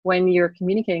when you're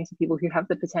communicating to people who have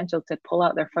the potential to pull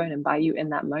out their phone and buy you in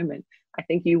that moment, I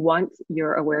think you want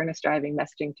your awareness driving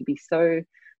messaging to be so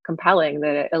compelling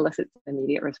that it elicits an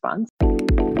immediate response.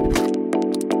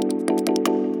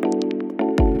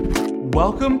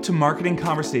 Welcome to Marketing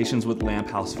Conversations with Lamp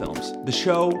House Films, the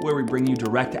show where we bring you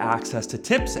direct access to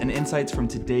tips and insights from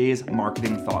today's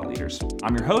marketing thought leaders.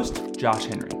 I'm your host, Josh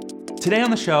Henry. Today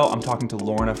on the show, I'm talking to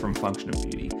Lorna from Function of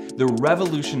Beauty, the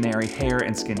revolutionary hair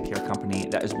and skincare company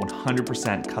that is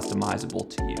 100% customizable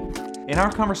to you. In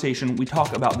our conversation, we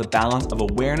talk about the balance of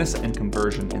awareness and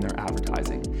conversion in their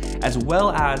advertising, as well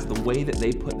as the way that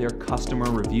they put their customer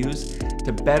reviews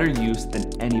to better use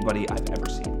than anybody I've ever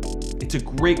seen. It's a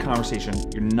great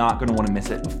conversation. You're not going to want to miss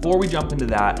it. Before we jump into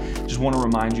that, just want to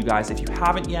remind you guys, if you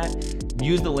haven't yet,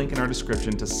 use the link in our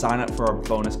description to sign up for our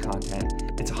bonus content.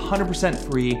 It's 100%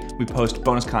 free. We post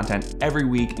bonus content every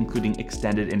week, including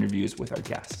extended interviews with our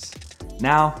guests.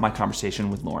 Now, my conversation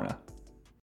with Lorna.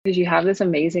 Because you have this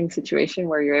amazing situation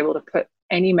where you're able to put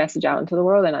any message out into the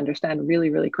world and understand really,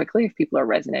 really quickly if people are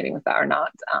resonating with that or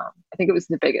not. I think it was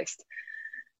the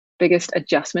biggest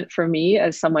adjustment for me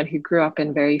as someone who grew up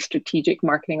in very strategic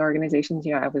marketing organizations.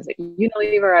 You know, I was at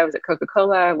Unilever, I was at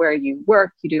Coca-Cola, where you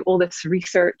work, you do all this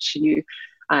research, you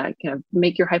kind of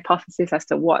make your hypothesis as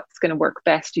to what's going to work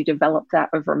best. You develop that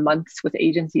over months with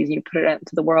agencies, and you put it out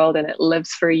into the world, and it lives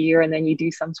for a year, and then you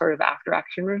do some sort of after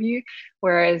action review.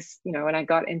 Whereas, you know, when I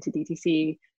got into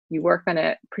DTC, you work on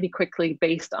it pretty quickly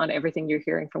based on everything you're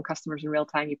hearing from customers in real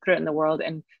time. You put it in the world,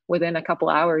 and within a couple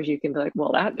hours, you can be like,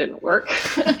 well, that didn't work.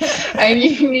 And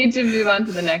you need to move on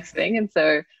to the next thing. And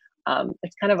so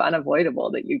it's kind of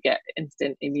unavoidable that you get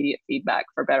instant, immediate feedback,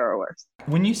 for better or worse.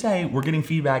 When you say we're getting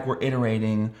feedback, we're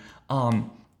iterating,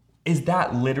 is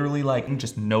that literally like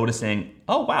just noticing,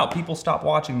 oh, wow, people stopped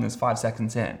watching this 5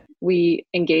 seconds in? We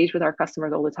engage with our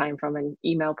customers all the time from an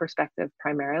email perspective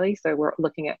primarily. So we're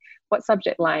looking at what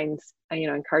subject lines,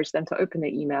 encourage them to open the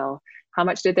email. How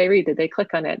much did they read? Did they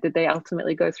click on it? Did they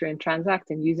ultimately go through and transact?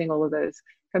 And using all of those,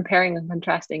 comparing and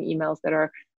contrasting emails that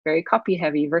are very copy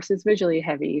heavy versus visually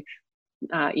heavy,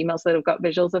 emails that have got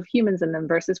visuals of humans in them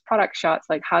versus product shots.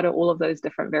 Like, how do all of those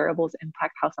different variables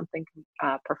impact how something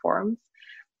performs?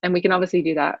 And we can obviously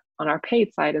do that on our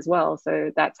paid side as well.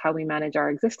 So that's how we manage our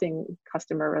existing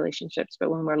customer relationships. But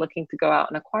when we're looking to go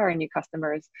out and acquire new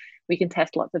customers, we can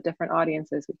test lots of different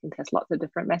audiences. We can test lots of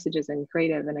different messages and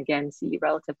creative, and again, see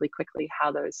relatively quickly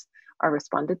how those are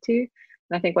responded to.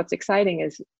 And I think what's exciting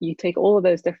is you take all of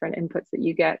those different inputs that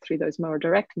you get through those more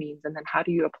direct means, and then how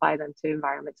do you apply them to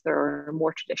environments that are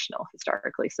more traditional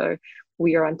historically? So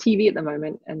we are on TV at the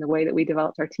moment, and the way that we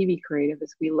developed our TV creative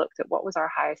is we looked at what was our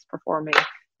highest performing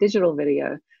digital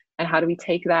video, and how do we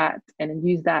take that and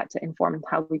use that to inform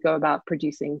how we go about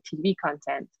producing TV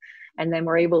content. And then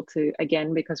we're able to,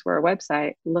 again, because we're a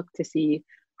website, look to see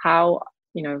how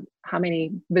many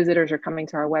visitors are coming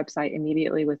to our website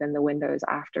immediately within the windows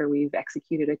after we've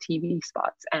executed a TV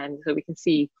spot. And so we can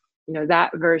see,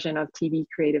 that version of TV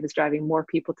creative is driving more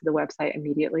people to the website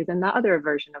immediately than the other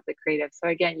version of the creative. So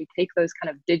again, you take those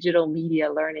kind of digital media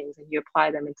learnings and you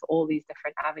apply them into all these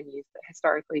different avenues that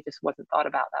historically just wasn't thought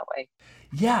about that way.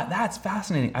 Yeah, that's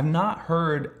fascinating. I've not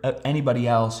heard of anybody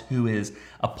else who is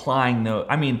applying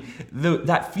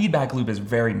that feedback loop is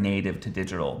very native to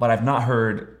digital, but I've not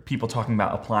heard people talking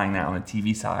about applying that on the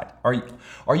TV side.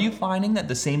 Are you finding that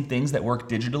the same things that work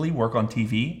digitally work on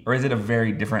TV, or is it a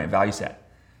very different value set?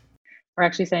 We're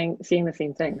actually seeing the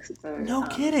same things. So, no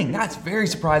kidding. That's very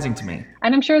surprising to me.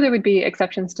 And I'm sure there would be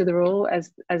exceptions to the rule, as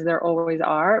there always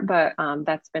are, but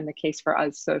that's been the case for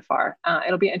us so far.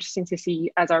 It'll be interesting to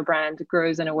see as our brand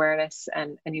grows in awareness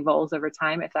and evolves over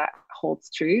time if that holds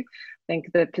true. I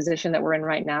think the position that we're in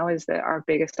right now is that our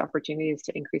biggest opportunity is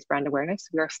to increase brand awareness.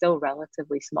 We are still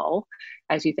relatively small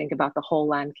as you think about the whole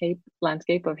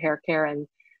landscape of hair care and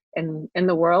in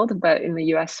the world, but in the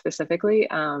US specifically.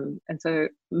 And so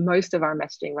most of our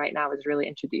messaging right now is really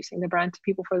introducing the brand to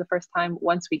people for the first time.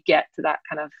 Once we get to that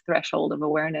kind of threshold of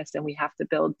awareness and we have to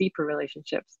build deeper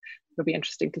relationships, it'll be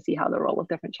interesting to see how the role of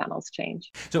different channels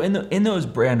change. So in those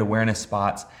brand awareness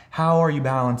spots, how are you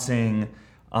balancing,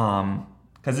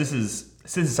 because this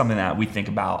is something that we think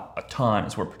about a ton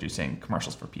as we're producing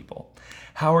commercials for people.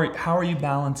 How are you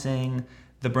balancing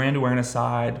the brand awareness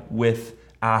side with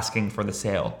asking for the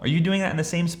sale? Are you doing that in the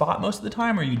same spot most of the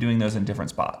time, or are you doing those in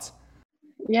different spots?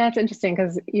 Yeah, it's interesting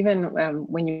because even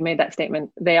when you made that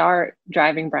statement, they are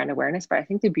driving brand awareness. But I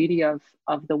think the beauty of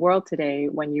the world today,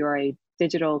 when you're a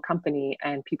digital company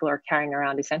and people are carrying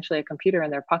around essentially a computer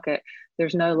in their pocket,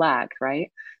 there's no lag,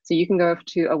 right? So you can go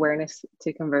to awareness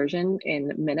to conversion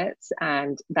in minutes,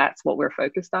 and that's what we're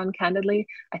focused on, candidly.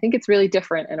 I think it's really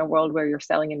different in a world where you're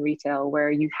selling in retail, where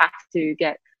you have to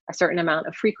get a certain amount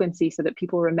of frequency so that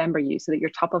people remember you, so that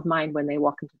you're top of mind when they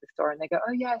walk into the store and they go,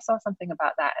 oh yeah, I saw something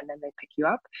about that, and then they pick you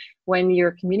up. When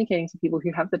you're communicating to people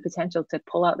who have the potential to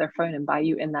pull out their phone and buy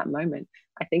you in that moment,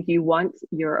 I think you want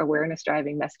your awareness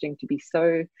driving messaging to be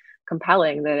so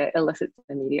compelling that it elicits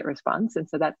an immediate response. And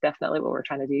so that's definitely what we're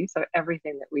trying to do. So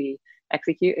everything that we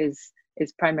execute is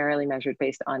primarily measured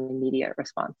based on immediate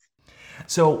response.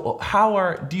 So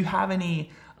do you have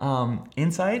any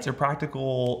insights or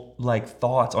practical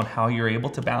thoughts on how you're able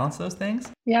to balance those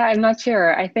things? Yeah, I'm not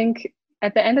sure. I think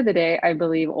at the end of the day, I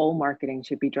believe all marketing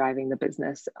should be driving the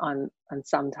business on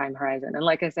some time horizon. And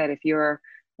like I said, if you're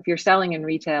selling in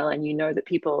retail and you know that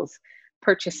people's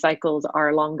purchase cycles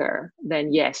are longer,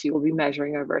 then yes, you will be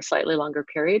measuring over a slightly longer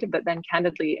period. But then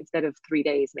candidly, instead of 3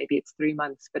 days, maybe it's 3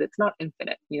 months, but it's not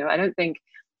infinite. I don't think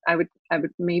I would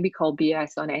maybe call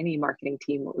BS on any marketing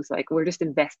team. It was like, we're just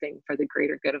investing for the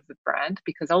greater good of the brand,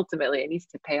 because ultimately it needs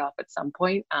to pay off at some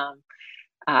point.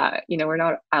 We're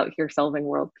not out here solving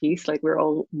world peace. Like, we're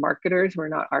all marketers, we're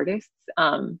not artists.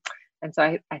 And so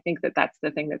I think that that's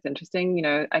the thing that's interesting.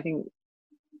 I think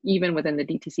even within the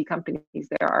DTC companies,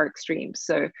 there are extremes.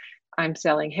 So I'm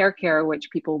selling hair care,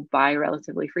 which people buy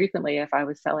relatively frequently. If I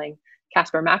was selling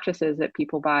Casper mattresses that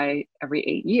people buy every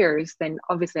 8 years, then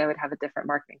obviously I would have a different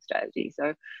marketing strategy.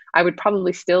 So I would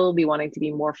probably still be wanting to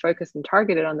be more focused and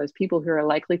targeted on those people who are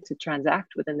likely to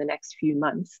transact within the next few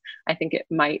months. I think it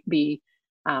might be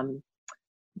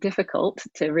difficult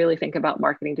to really think about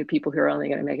marketing to people who are only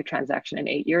going to make a transaction in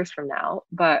 8 years from now,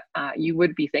 but you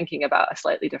would be thinking about a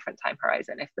slightly different time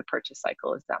horizon if the purchase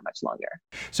cycle is that much longer.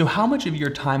 So how much of your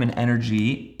time and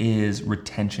energy is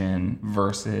retention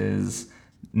versus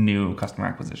new customer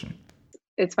acquisition?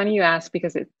 It's funny you ask,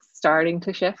 because it's starting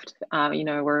to shift.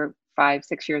 We're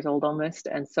 5-6 years old almost,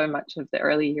 and so much of the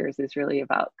early years is really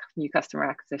about new customer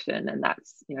acquisition, and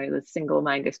that's the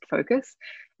single-minded focus.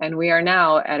 And we are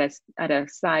now at a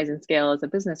size and scale as a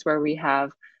business where we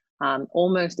have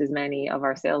almost as many of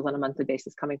our sales on a monthly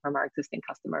basis coming from our existing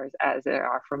customers as there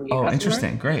are from new customers.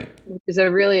 Interesting. Great. It's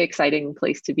a really exciting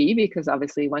place to be, because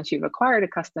obviously once you've acquired a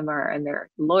customer and they're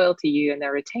loyal to you and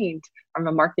they're retained, from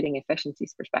a marketing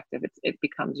efficiencies perspective, it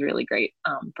becomes really great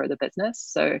for the business.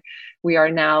 So we are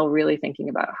now really thinking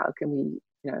about how can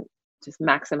we just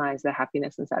maximize the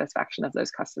happiness and satisfaction of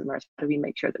those customers. How do we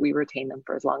make sure that we retain them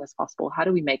for as long as possible? How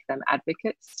do we make them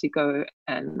advocates to go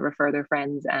and refer their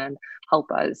friends and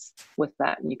help us with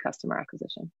that new customer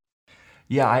acquisition?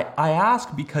 Yeah, I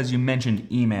ask because you mentioned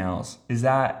emails.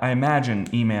 I imagine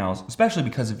emails, especially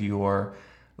because of your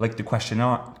the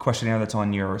questionnaire that's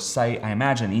on your site, I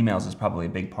imagine emails is probably a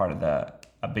big part of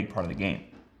the game.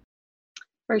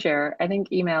 For sure. I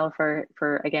think email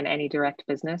for again, any direct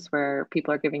business where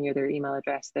people are giving you their email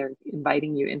address, they're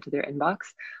inviting you into their inbox.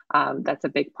 That's a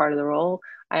big part of the role.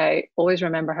 I always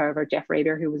remember, however, Jeff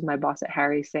Rader, who was my boss at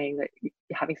Harry's, saying that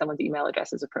having someone's email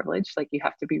address is a privilege. Like, you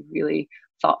have to be really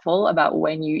thoughtful about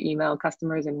when you email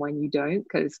customers and when you don't,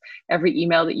 because every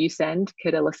email that you send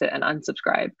could elicit an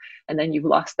unsubscribe, and then you've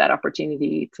lost that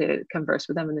opportunity to converse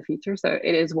with them in the future. So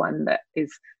it is one that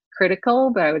is critical,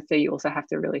 but I would say you also have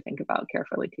to really think about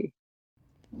carefully too.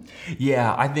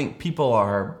 Yeah, I think people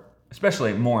are,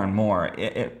 especially more and more,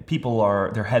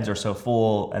 their heads are so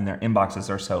full and their inboxes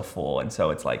are so full. And so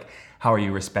it's like, how are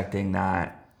you respecting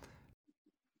that?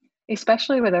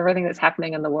 Especially with everything that's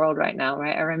happening in the world right now,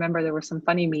 right? I remember there were some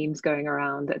funny memes going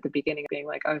around at the beginning being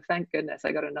like, oh, thank goodness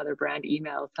I got another brand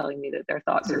email telling me that their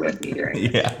thoughts are with me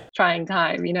during this trying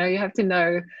time. You have to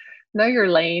know your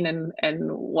lane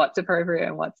and what's appropriate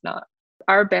and what's not.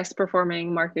 Our best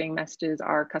performing marketing messages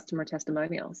are customer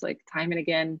testimonials. Like, time and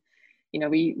again,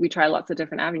 we try lots of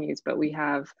different avenues, but we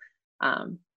have, I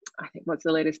think, what's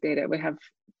the latest data? We have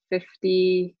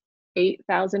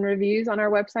 58,000 reviews on our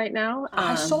website now.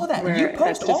 I saw that. You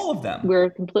post all of them. We're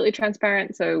completely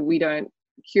transparent, so we don't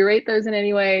curate those in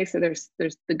any way. So there's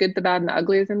the good, the bad, and the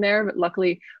ugly is in there. But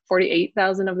luckily,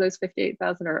 48,000 of those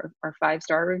 58,000 are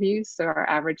 5-star reviews. So our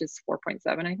average is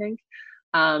 4.7, I think.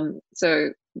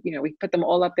 So we put them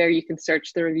all up there. You can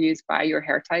search the reviews by your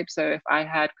hair type. So if I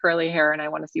had curly hair and I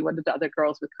want to see what did the other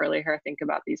girls with curly hair think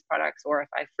about these products, or if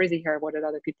I have frizzy hair, what did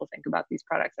other people think about these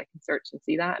products? I can search and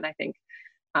see that. And I think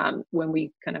when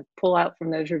we kind of pull out from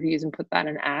those reviews and put that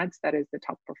in ads, that is the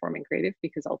top performing creative,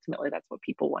 because ultimately that's what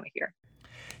people want to hear.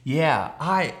 Yeah,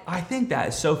 I think that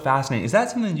is so fascinating. Is that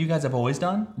something that you guys have always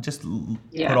done? Just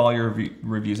put all your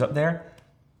reviews up there?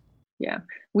 Yeah,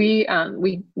 we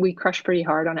crush pretty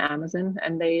hard on Amazon,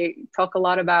 and they talk a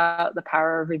lot about the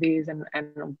power of reviews and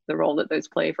the role that those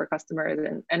play for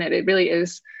customers, and it really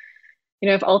is.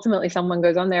 If ultimately someone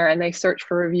goes on there and they search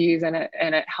for reviews and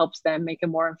it helps them make a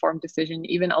more informed decision,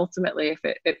 even ultimately if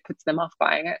it puts them off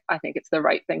buying it, I think it's the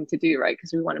right thing to do, right?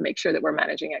 Because we want to make sure that we're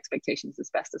managing expectations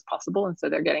as best as possible. And so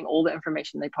they're getting all the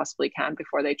information they possibly can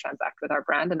before they transact with our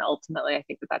brand. And ultimately, I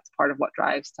think that that's part of what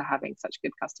drives to having such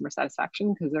good customer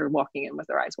satisfaction, because they're walking in with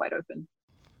their eyes wide open.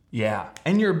 Yeah,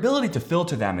 and your ability to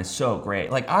filter them is so great.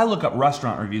 Like, I look up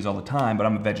restaurant reviews all the time, but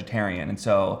I'm a vegetarian, and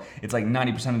so it's like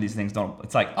 90% of these things don't,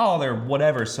 it's like, oh, they're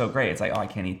whatever, so great. It's like, oh, I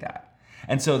can't eat that.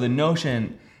 And so the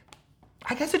notion,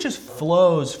 I guess it just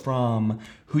flows from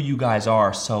who you guys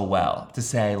are so well to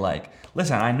say, like,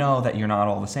 listen, I know that you're not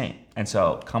all the same, and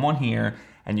so come on here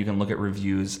and you can look at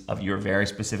reviews of your very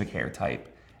specific hair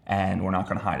type, and we're not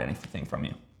gonna hide anything from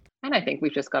you. And I think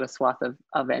we've just got a swath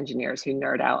of engineers who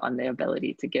nerd out on the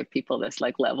ability to give people this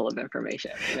like level of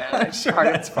information. It's sure,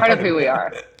 part of who we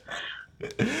are.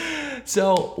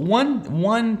 So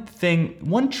one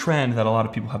trend that a lot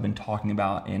of people have been talking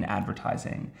about in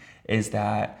advertising is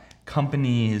that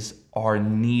companies are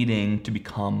needing to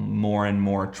become more and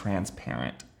more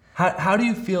transparent. How do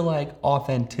you feel like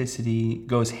authenticity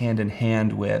goes hand in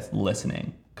hand with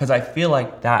listening? Because I feel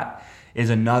like that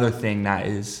is another thing that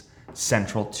is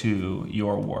central to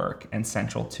your work and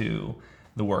central to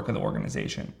the work of the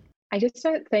organization. I just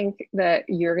don't think that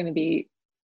you're going to be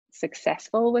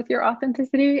successful with your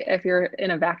authenticity if you're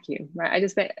in a vacuum, right? I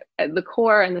just think at the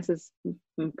core, and this is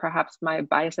perhaps my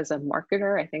bias as a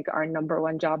marketer, I think our number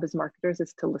one job as marketers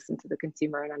is to listen to the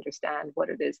consumer and understand what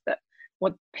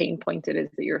pain point it is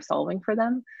that you're solving for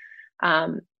them.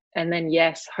 And then,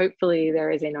 yes, hopefully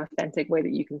there is an authentic way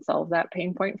that you can solve that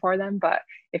pain point for them. But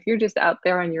if you're just out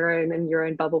there on your own in your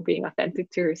own bubble being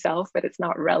authentic to yourself, but it's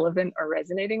not relevant or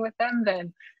resonating with them,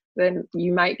 then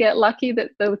you might get lucky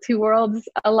that the two worlds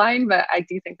align. But I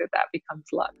do think that becomes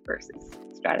luck versus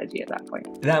strategy at that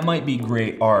point. That might be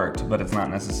great art, but it's not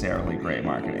necessarily great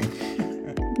marketing.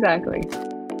 Exactly.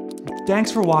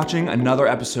 Thanks for watching another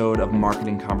episode of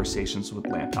Marketing Conversations with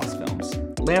Lamp House Films.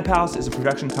 Lamp House is a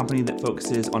production company that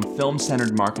focuses on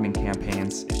film-centered marketing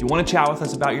campaigns. If you want to chat with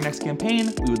us about your next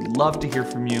campaign, we would love to hear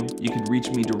from you. You can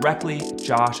reach me directly,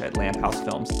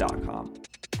 josh@lamphousefilms.com.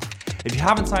 If you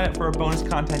haven't signed up for our bonus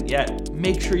content yet,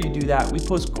 make sure you do that. We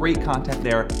post great content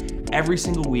there every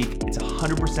single week. It's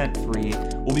 100% free.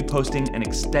 We'll be posting an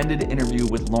extended interview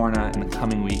with Lorna in the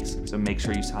coming weeks, so make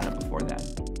sure you sign up before then.